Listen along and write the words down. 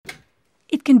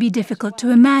it can be difficult to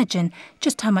imagine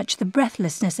just how much the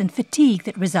breathlessness and fatigue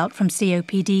that result from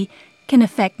COPD can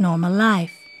affect normal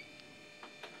life.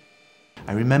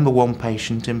 I remember one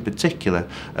patient in particular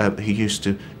who used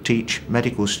to teach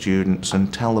medical students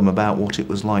and tell them about what it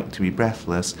was like to be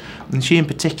breathless. And she in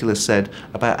particular said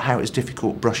about how it's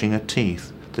difficult brushing her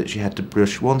teeth, that she had to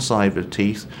brush one side of her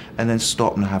teeth and then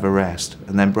stop and have a rest,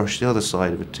 and then brush the other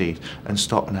side of her teeth and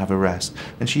stop and have a rest.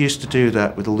 And she used to do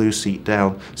that with a loo seat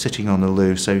down, sitting on the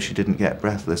loo so she didn't get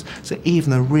breathless. So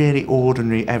even the really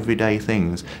ordinary everyday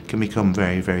things can become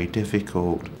very, very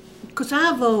difficult. Because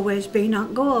I've always been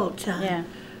on go all the time, Yeah.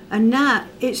 and now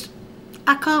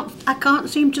I can't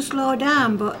seem to slow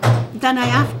down, but then I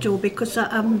have to because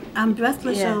I'm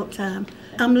breathless Yeah. all the time.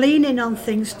 I'm leaning on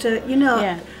things to,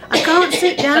 Yeah. I can't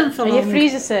sit down for Are long. you a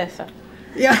freezer surfer?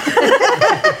 Yeah.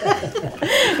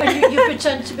 When you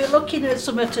pretend to be looking at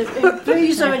something in a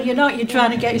freezer and you're not, you're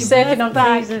trying to get You're your surfing breath on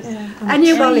back. freezers.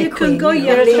 Anywhere you can go,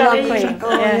 You're a you're trolley leaning. queen.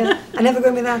 Oh, Yeah. yeah. I never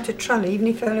go without a trolley, even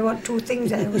if I only want 2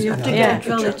 things. I always You have to Yeah. get a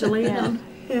trolley to lean Yeah. on.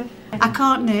 Yeah. I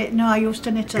can't knit. No, I used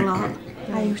to knit a lot.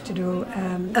 I used to do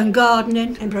And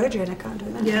gardening. embroidery, and I can't do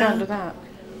that. Yeah. Can't do that.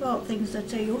 Well, things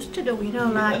that I used to do,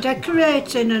 like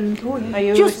decorating and... Oh,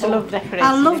 you used to love decorating.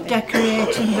 I love didn't you?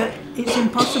 decorating, but it's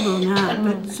impossible now.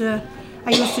 But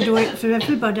I used to do it for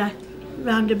everybody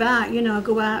round about,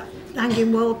 go out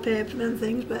hanging wallpaper and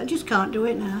things, but I just can't do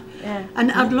it now. Yeah.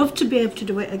 And I'd love to be able to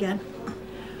do it again.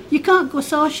 You can't go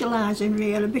socialising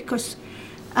really because,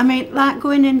 like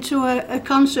going into a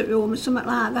concert room or something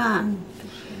like that,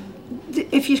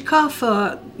 if you cough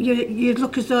or you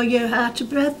look as though you're out of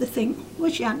breath, they think, well,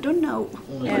 she ain't done now.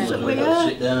 Yeah.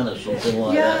 Sit down or something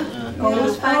like Yeah. that.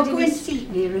 Always Yeah. finding Or a going-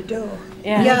 seat near a door.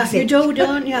 Yeah. Yeah, you do,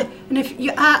 don't you? And if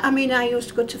you, I used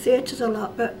to go to theatres a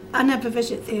lot, but I never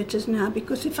visit theatres now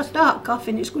because if I start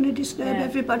coughing, it's going to disturb Yeah.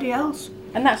 everybody else.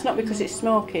 And that's not because it's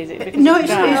smoky, is it? Because No, it's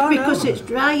it's dry? No, because no. it's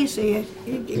dry. You see,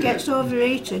 it gets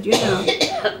overheated,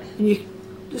 and you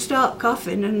start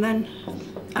coughing, and then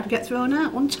I'd get thrown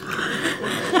out one time.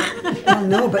 Well,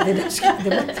 no, but they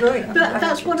won't throw it. But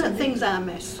that's one of the things I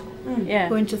miss, Yeah.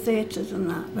 going to theatres and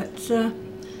that. But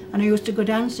and I used to go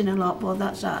dancing a lot, but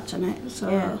that's art in it. So.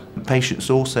 Yeah. Patients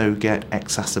also get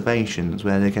exacerbations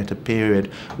where they get a period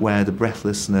where the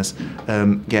breathlessness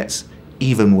gets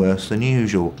even worse than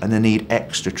usual and they need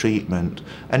extra treatment.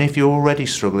 And if you're already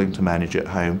struggling to manage at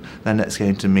home, then that's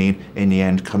going to mean in the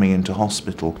end coming into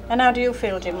hospital. And how do you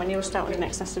feel, Jim, when you start with an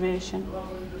exacerbation?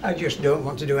 I just don't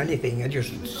want to do anything. I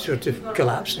just sort of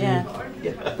collapse and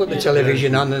Yeah. put the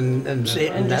television on and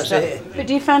sit and that's just it. But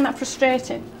do you find that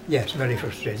frustrating? Yes, very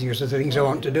frustrating because there's the things I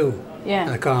want to do Yeah.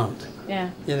 and I can't. Yeah.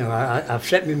 I've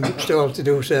set my stall to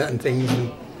do certain things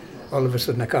and all of a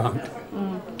sudden I can't.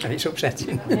 And it's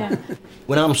upsetting. Yeah.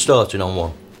 When I'm starting on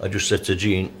one, I just said to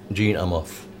Jean, I'm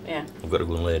off. Yeah. I've got to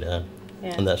go and lay down.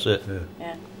 Yeah. And that's it.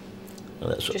 Yeah.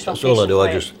 And that's Just want all I peace do. and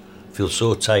I quiet. just feel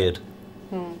so tired,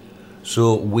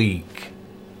 so weak.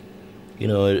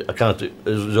 I can't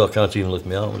even lift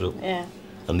my arms up. Yeah.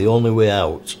 And the only way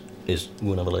out is go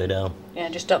and have a lay down. Yeah,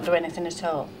 just don't do anything at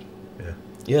all.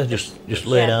 Yeah, just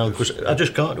lay Yeah. down because I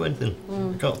just can't do anything.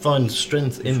 I can't find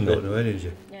strength in me.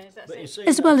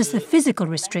 As well as the physical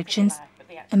restrictions,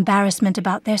 embarrassment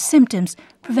about their symptoms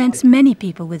prevents many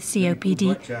people with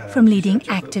COPD from leading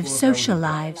active social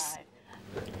lives.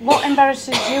 What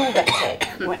embarrasses you, Betty,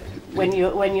 when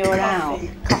you're out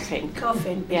coughing?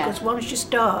 Coughing, Yeah. because once you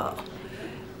start,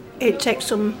 it takes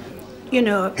some,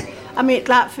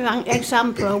 like for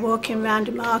example, I was walking around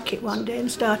the market one day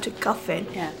and started coughing.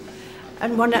 Yeah.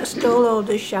 And one that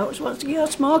stallholder shouts, "What's you're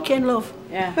smoking, love?"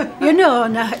 Yeah.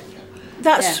 And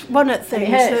that's Yeah. one of the And it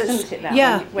things. hurts, that's- doesn't it, that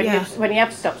yeah, when yeah. you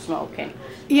have stopped smoking?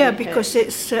 Yeah, It because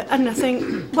hurts. it's, and I think,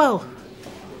 well,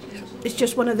 it's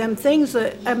just one of them things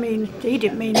that, he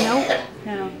didn't mean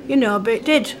No. but it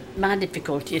did. My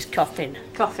difficulty is coughing.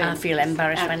 Coughing. I feel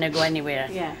embarrassed when I go anywhere.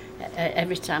 Yeah.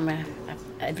 Every time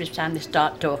they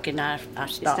start talking, I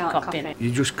start coughing.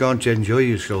 You just can't enjoy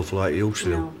yourself like you used to.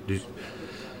 No.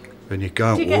 When you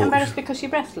can't Do you get walk. embarrassed because you're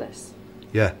breathless?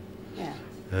 Yeah.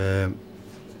 Yeah.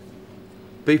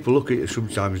 People look at you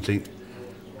sometimes and think,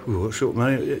 "Oh, what's up,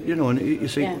 man?" And you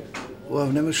think, Yeah. well,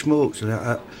 I've never smoked and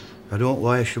I don't know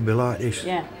why I should be like this.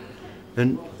 Yeah.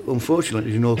 And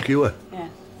unfortunately, there's no cure. Yeah.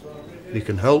 They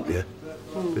can help you,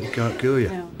 but it can't cure you.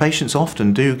 No. Patients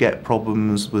often do get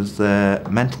problems with their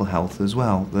mental health as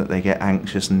well, that they get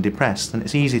anxious and depressed, and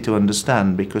it's easy to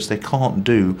understand because they can't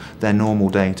do their normal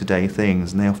day-to-day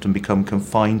things, and they often become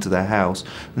confined to their house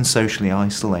and socially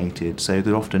isolated. So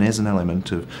there often is an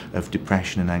element of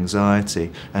depression and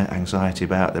anxiety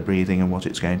about their breathing and what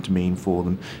it's going to mean for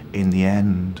them in the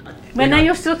end. When I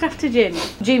used to look after Jim,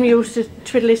 Jim used to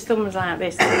twiddle his thumbs like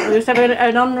this. We used to have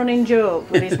an on-running joke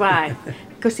with his wife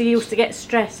because he used to get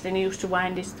stressed and he used to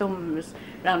wind his thumbs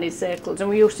round in circles, and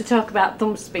we used to talk about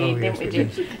thumb speed, didn't we, Jim?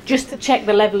 Just to check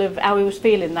the level of how he was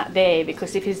feeling that day,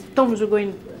 because if his thumbs were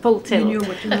going full tilt, we knew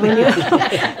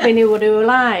what he was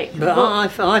like. But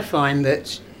I find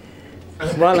that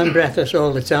while I'm breathless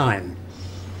all the time,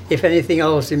 if anything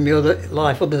else in my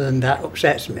life other than that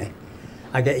upsets me,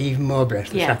 I get even more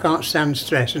breathless. Yeah. I can't stand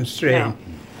stress and strain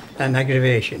and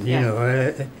aggravation. You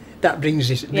know, that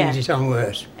brings it on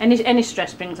worse. Any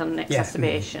stress brings on an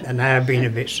exacerbation. And I have been a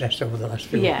bit stressed over the last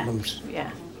few months.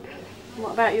 Yeah.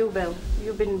 What about you, Bill?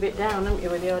 You've been a bit down, haven't you,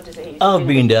 with your disease? I've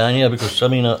been down, yeah, because I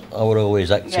mean I were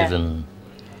always active and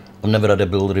I've never had a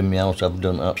builder in my house. I've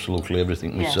done absolutely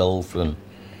everything myself, and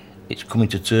it's coming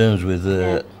to terms with.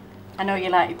 I know you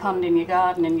like your pond in your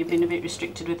garden, and you've been a bit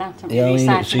restricted with that, haven't you? Yeah, I mean,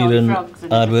 it's even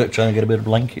hard work trying to get a bit of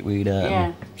blanket weed out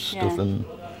and stuff, and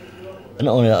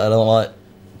not only that, I don't like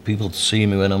people to see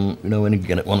me when I'm, when you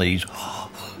get one of these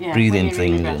breathing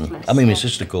things. Really and I mean, my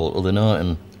sister called the other night,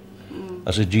 and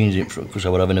I said, Jean's in front, because I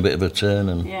were having a bit of a turn,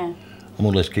 and I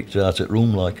more or less kicked her out at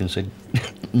room like and said,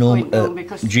 no,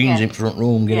 Jean's in front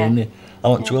room, get in there. I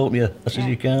want to help you. I said,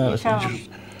 you can't. I said, just,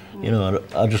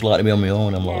 I just like to be on my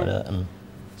own. I'm like that. And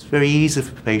it's very easy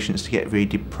for patients to get very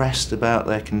depressed about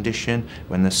their condition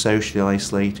when they're socially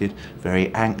isolated,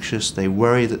 very anxious. They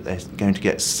worry that they're going to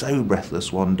get so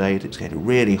breathless one day that it's going to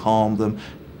really harm them.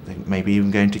 They're maybe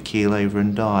even going to keel over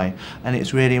and die. And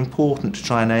it's really important to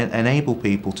try and enable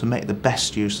people to make the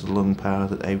best use of the lung power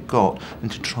that they've got,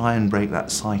 and to try and break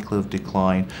that cycle of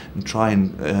decline, and try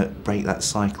and break that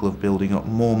cycle of building up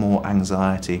more and more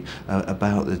anxiety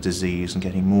about the disease and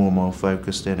getting more and more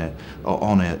focused on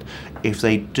it. If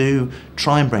they do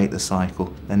try and break the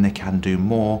cycle, then they can do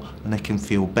more and they can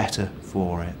feel better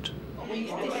for it.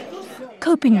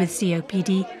 Coping with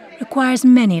COPD requires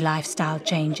many lifestyle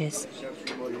changes.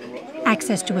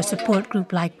 Access to a support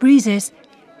group like Breezes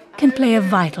can play a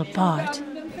vital part.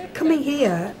 Coming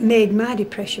here made my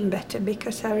depression better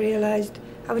because I realised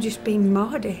I was just being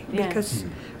Mardy. Because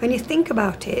when you think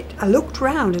about it, I looked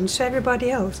round and saw everybody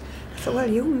else. I thought, well,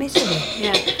 you miserable.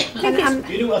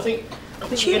 I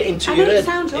think you get into I your know head. it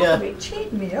sounds awful, it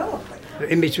cheated me up.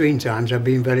 In between times, I've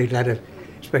been very glad of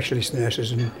specialist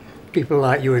nurses and people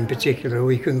like you in particular who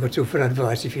you can go to for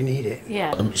advice if you need it.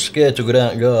 Yeah. I'm scared to go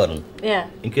down the garden. Yeah.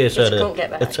 In case I had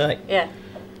an attack. Yeah.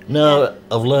 Now,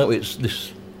 I've learnt with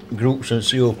this groups and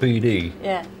COPD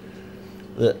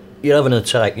that you have an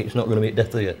attack, it's not going to be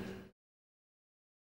death of you.